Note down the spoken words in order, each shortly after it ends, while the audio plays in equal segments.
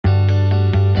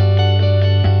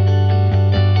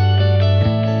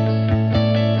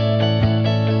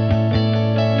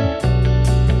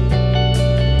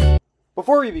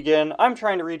Before we begin, I'm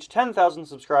trying to reach 10,000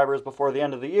 subscribers before the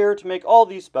end of the year to make all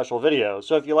these special videos,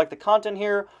 so if you like the content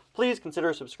here, please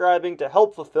consider subscribing to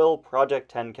help fulfill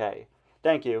Project 10K.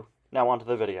 Thank you. Now on to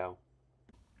the video.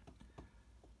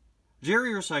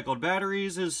 Jerry Recycled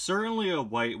Batteries is certainly a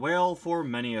white whale for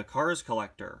many a Cars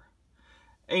collector.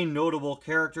 A notable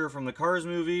character from the Cars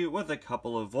movie with a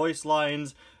couple of voice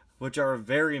lines, which are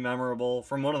very memorable,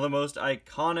 from one of the most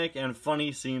iconic and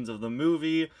funny scenes of the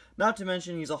movie. Not to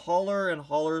mention he's a hauler, and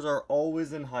haulers are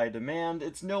always in high demand.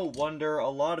 It's no wonder a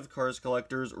lot of Cars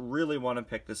collectors really want to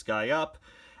pick this guy up.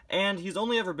 And he's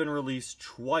only ever been released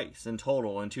twice in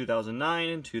total, in 2009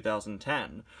 and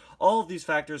 2010. All of these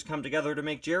factors come together to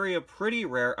make Jerry a pretty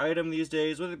rare item these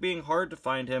days, with it being hard to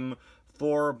find him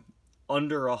for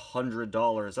under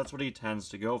 $100. That's what he tends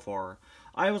to go for.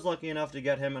 I was lucky enough to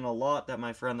get him in a lot that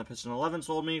my friend the Piston 11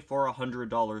 sold me for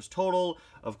 $100 total.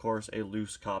 Of course, a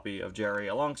loose copy of Jerry,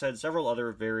 alongside several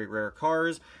other very rare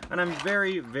cars, and I'm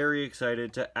very, very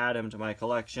excited to add him to my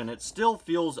collection. It still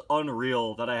feels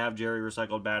unreal that I have Jerry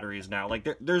Recycled Batteries now.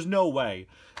 Like, there's no way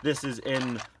this is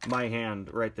in my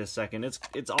hand right this second.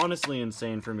 It's honestly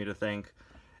insane for me to think.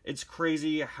 It's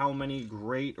crazy how many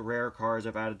great rare cars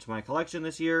I've added to my collection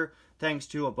this year, thanks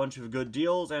to a bunch of good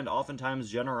deals and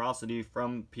oftentimes generosity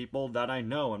from people that I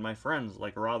know and my friends,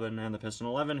 like Robin and the Piston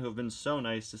 11, who have been so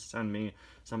nice to send me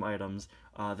some items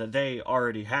that they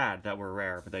already had that were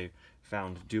rare, but they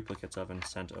found duplicates of and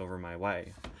sent over my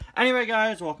way. Anyway,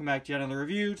 guys, welcome back to yet another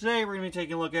review. Today, we're going to be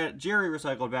taking a look at Jerry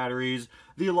Recycled Batteries,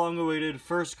 the long-awaited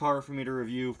first car for me to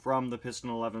review from the Piston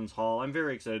 11's haul. I'm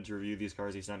very excited to review these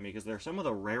cars he sent me because they're some of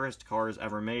the rarest cars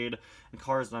ever made, and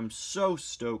cars that I'm so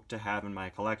stoked to have in my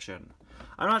collection.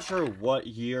 I'm not sure what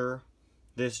year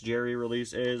this Jerry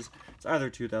release is. It's either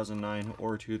 2009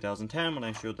 or 2010. When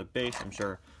I showed the base, I'm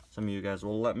sure some of you guys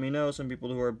will let me know. Some people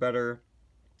who are better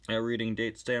at reading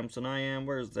date stamps than I am.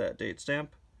 Where's that date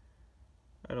stamp?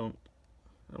 I don't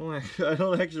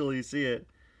actually see it.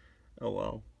 Oh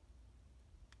well.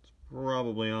 It's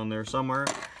probably on there somewhere.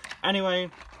 Anyway,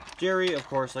 Jerry, of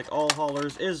course, like all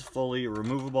haulers, is fully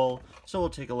removable, so we'll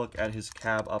take a look at his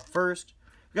cab up first.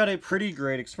 We've got a pretty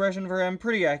great expression for him,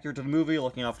 pretty accurate to the movie,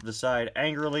 looking off to the side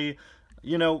angrily.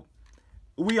 You know,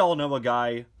 we all know a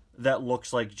guy that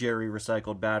looks like Jerry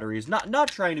Recycled Batteries. Not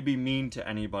trying to be mean to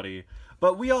anybody,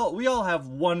 but we all have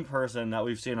one person that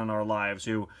we've seen in our lives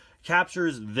who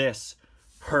captures this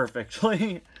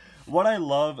perfectly. What I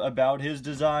love about his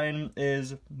design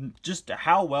is just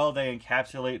how well they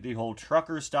encapsulate the whole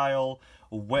trucker style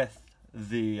with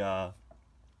the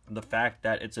fact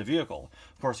that it's a vehicle.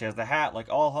 Of course, he has the hat like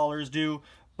all haulers do,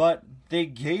 but they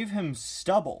gave him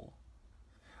stubble.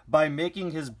 By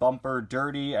making his bumper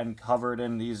dirty and covered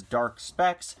in these dark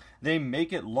specks, they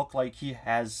make it look like he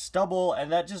has stubble, and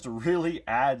that just really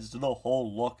adds to the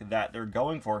whole look that they're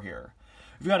going for here.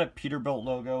 We've got a Peterbilt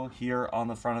logo here on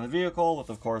the front of the vehicle, with,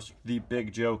 of course, the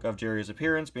big joke of Jerry's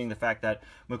appearance being the fact that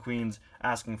McQueen's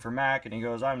asking for Mac, and he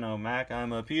goes, "I'm no Mac,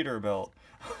 I'm a Peterbilt."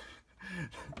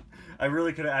 I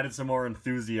really could have added some more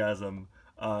enthusiasm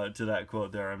to that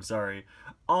quote there, I'm sorry.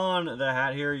 On the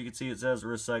hat here, you can see it says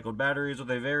Recycled Batteries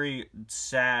with a very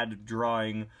sad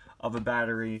drawing of a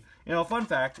battery. You know, a fun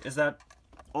fact is that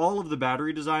all of the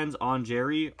battery designs on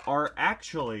Jerry are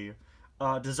actually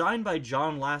designed by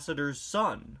John Lasseter's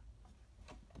son.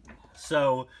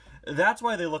 So that's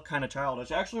why they look kind of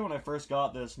childish. Actually, when I first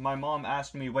got this, my mom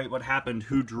asked me, wait, what happened?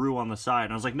 Who drew on the side?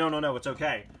 And I was like, no, it's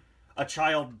okay. A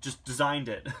child just designed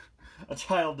it. A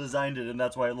child designed it, and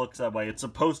that's why it looks that way. It's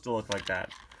supposed to look like that.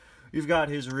 You've got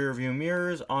his rear view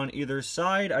mirrors on either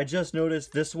side. I just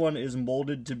noticed this one is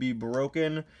molded to be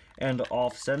broken and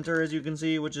off-center, as you can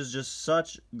see, which is just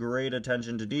such great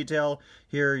attention to detail.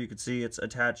 Here you can see it's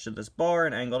attached to this bar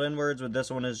and angled inwards, but this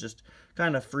one is just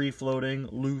kind of free-floating,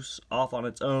 loose, off on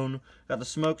its own. Got the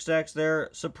smokestacks there.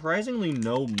 Surprisingly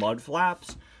no mud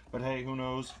flaps, but hey, who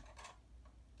knows?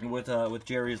 With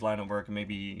Jerry's line of work,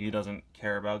 maybe he doesn't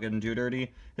care about getting too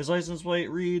dirty. His license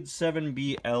plate reads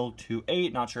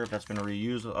 7BL28. Not sure if that's been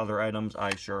reused with other items.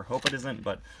 I sure hope it isn't,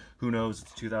 but who knows?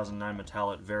 It's 2009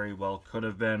 metallic. Very well could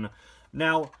have been.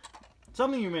 Now,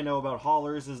 something you may know about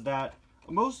haulers is that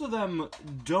most of them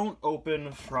don't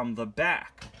open from the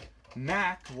back.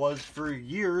 Mac was for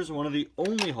years one of the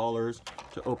only haulers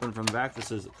to open from the back.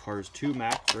 This is Cars 2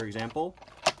 Mac, for example.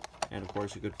 And of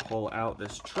course, you could pull out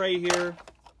this tray here.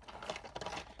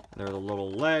 There are the little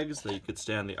legs that you could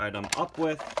stand the item up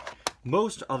with.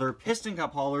 Most other piston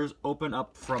cup haulers open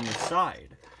up from the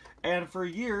side. And for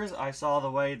years, I saw the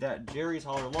way that Jerry's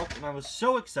hauler looked, and I was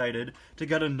so excited to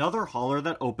get another hauler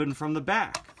that opened from the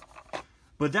back.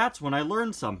 But that's when I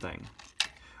learned something.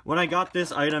 When I got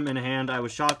this item in hand, I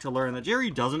was shocked to learn that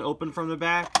Jerry doesn't open from the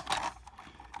back.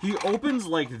 He opens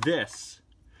like this,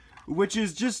 which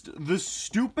is just the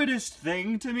stupidest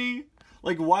thing to me.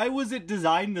 Like, why was it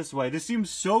designed this way? This seems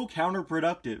so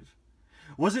counterproductive.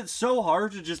 Was it so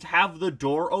hard to just have the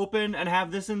door open and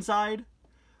have this inside?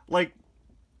 Like,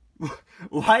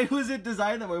 why was it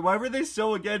designed that way? Why were they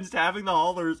so against having the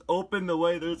haulers open the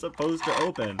way they're supposed to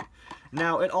open?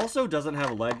 Now, it also doesn't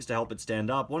have legs to help it stand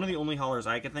up. One of the only haulers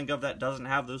I can think of that doesn't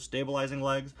have those stabilizing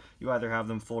legs. You either have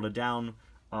them folded down,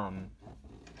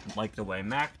 like the way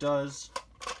Mac does,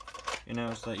 you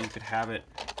know, so that you could have it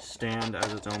stand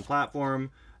as its own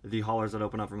platform. The haulers that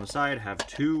open up from the side have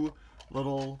two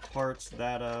little parts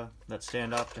that that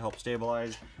stand up to help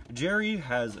stabilize. Jerry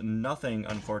has nothing,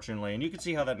 unfortunately, and you can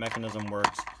see how that mechanism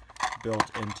works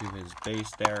built into his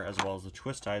base there, as well as the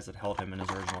twist ties that held him in his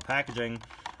original packaging.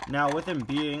 Now, with him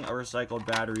being a recycled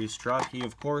batteries truck, he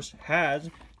of course has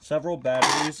several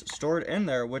batteries stored in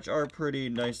there, which are pretty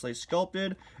nicely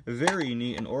sculpted, very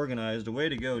neat and organized. Way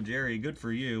to go, Jerry. Good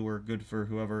for you, or good for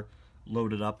whoever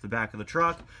loaded up the back of the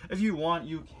truck. If you want,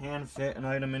 you can fit an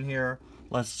item in here.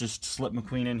 Let's just slip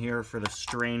McQueen in here for the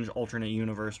strange alternate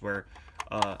universe where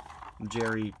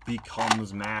Jerry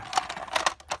becomes Mac.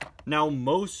 Now,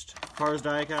 most Cars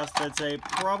Diecast, I'd say,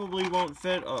 probably won't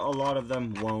fit. A lot of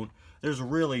them won't. There's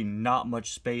really not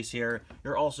much space here.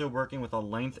 You're also working with a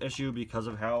length issue because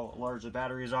of how large the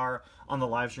batteries are. On the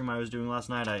live stream I was doing last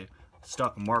night, I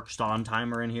stuck Mark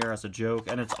Stontimer in here as a joke,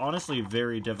 and it's honestly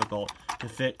very difficult to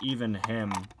fit even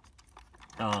him,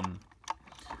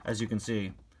 as you can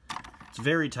see. It's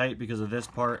very tight because of this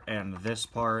part, and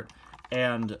the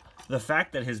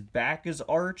fact that his back is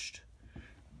arched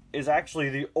is actually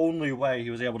the only way he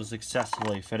was able to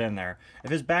successfully fit in there.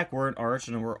 If his back weren't arched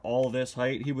and were all this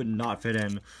height, he would not fit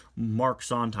in. Mark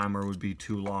Sontheimer would be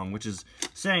too long, which is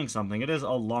saying something. It is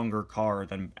a longer car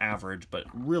than average, but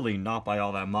really not by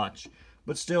all that much.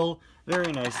 But still,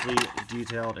 very nicely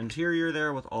detailed interior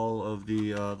there with all of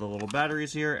the little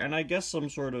batteries here, and I guess some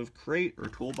sort of crate or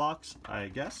toolbox, I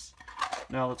guess.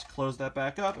 Now let's close that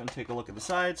back up and take a look at the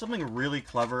side. Something really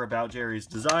clever about Jerry's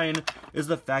design is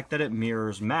the fact that it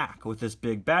mirrors Mac with this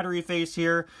big battery face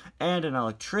here and an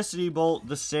electricity bolt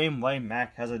the same way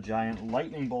Mac has a giant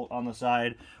lightning bolt on the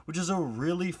side, which is a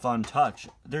really fun touch.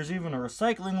 There's even a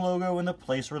recycling logo in the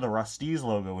place where the Rust-eze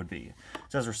logo would be.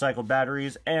 It says recycled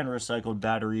batteries and recycled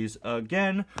batteries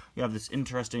again. You have this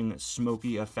interesting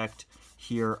smoky effect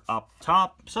here up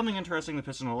top. Something interesting that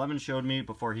Piston 11 showed me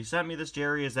before he sent me this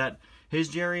Jerry is that his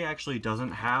Jerry actually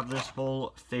doesn't have this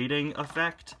whole fading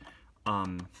effect,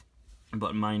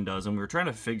 but mine does, and we were trying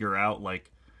to figure out,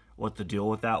 like, what the deal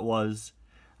with that was.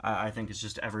 I think it's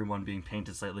just everyone being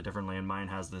painted slightly differently, and mine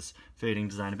has this fading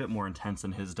design a bit more intense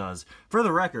than his does. For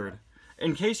the record,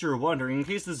 in case you're wondering, in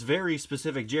case this very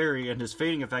specific Jerry and his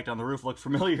fading effect on the roof look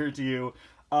familiar to you,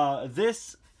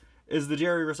 this is the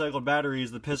Jerry recycled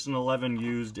batteries the Piston 11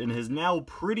 used in his now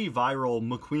pretty viral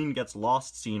McQueen Gets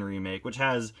Lost scene remake, which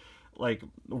has like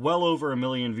well over 1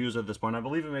 million views at this point. I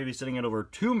believe it may be sitting at over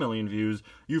 2 million views.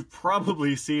 You've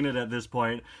probably seen it at this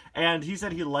point. And he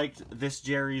said he liked this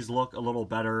Jerry's look a little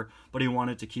better, but he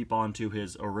wanted to keep on to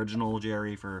his original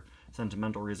Jerry for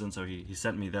sentimental reasons, so he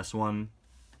sent me this one.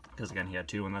 Because again, he had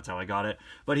two, and that's how I got it.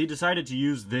 But he decided to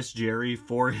use this Jerry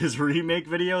for his remake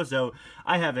video, so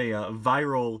I have a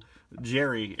viral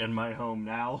Jerry in my home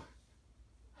now.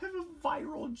 I have a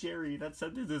viral Jerry. That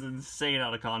sentence is insane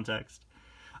out of context.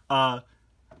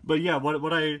 But yeah,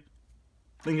 what I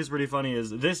think is pretty funny is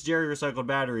this Jerry recycled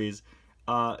batteries,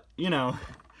 you know,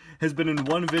 has been in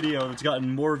one video that's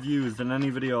gotten more views than any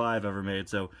video I've ever made.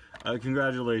 So,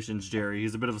 congratulations, Jerry.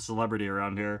 He's a bit of a celebrity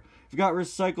around here. We've got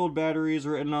recycled batteries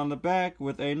written on the back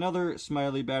with another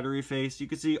smiley battery face. You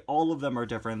can see all of them are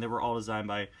different. They were all designed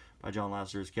by John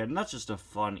Lasseter's kid, and that's just a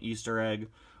fun Easter egg.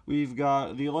 We've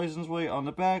got the license plate on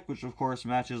the back, which of course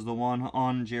matches the one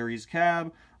on Jerry's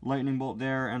cab. Lightning bolt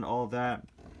there and all of that.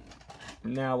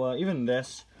 Now, even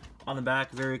this on the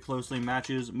back very closely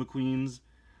matches McQueen's,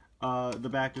 the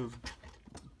back of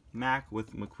Mac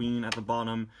with McQueen at the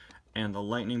bottom, and the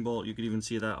lightning bolt. You could even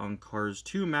see that on Cars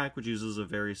 2 Mac, which uses a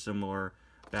very similar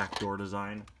back door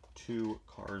design to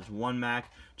Cars 1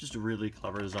 Mac. Just really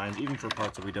clever designs, even for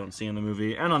parts that we don't see in the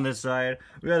movie. And on this side,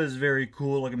 we got this very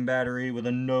cool looking battery with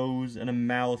a nose and a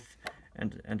mouth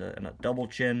and a double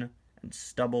chin and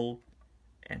stubble,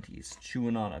 and he's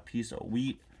chewing on a piece of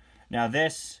wheat. Now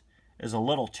this is a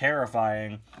little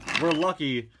terrifying. We're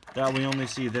lucky that we only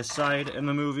see this side in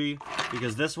the movie,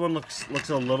 because this one looks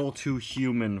a little too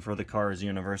human for the Cars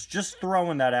universe. Just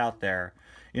throwing that out there.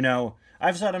 You know,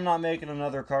 I've said I'm not making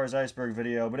another Cars Iceberg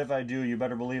video, but if I do, you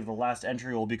better believe the last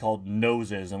entry will be called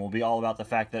Noses, and will be all about the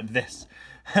fact that this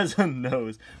has a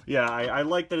nose. Yeah, I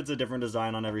like that it's a different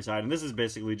design on every side, and this is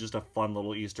basically just a fun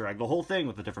little Easter egg. The whole thing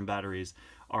with the different batteries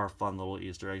are fun little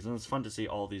Easter eggs, and it's fun to see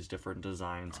all these different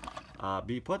designs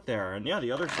be put there. And yeah,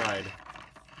 the other side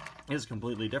is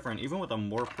completely different, even with a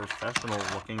more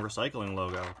professional-looking recycling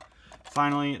logo.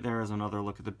 Finally, there is another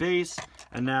look at the base,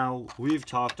 and now we've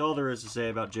talked all there is to say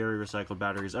about Jerry Recycled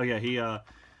Batteries. Oh yeah, he,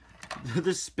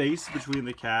 this space between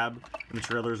the cab and the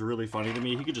trailer is really funny to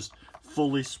me. He could just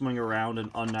fully swing around in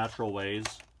unnatural ways.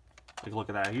 Like, look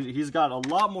at that. He's got a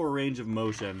lot more range of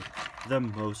motion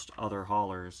than most other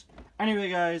haulers. Anyway,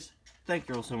 guys, thank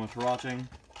you all so much for watching.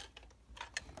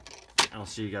 I'll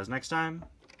see you guys next time.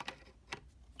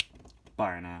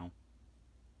 Bye now.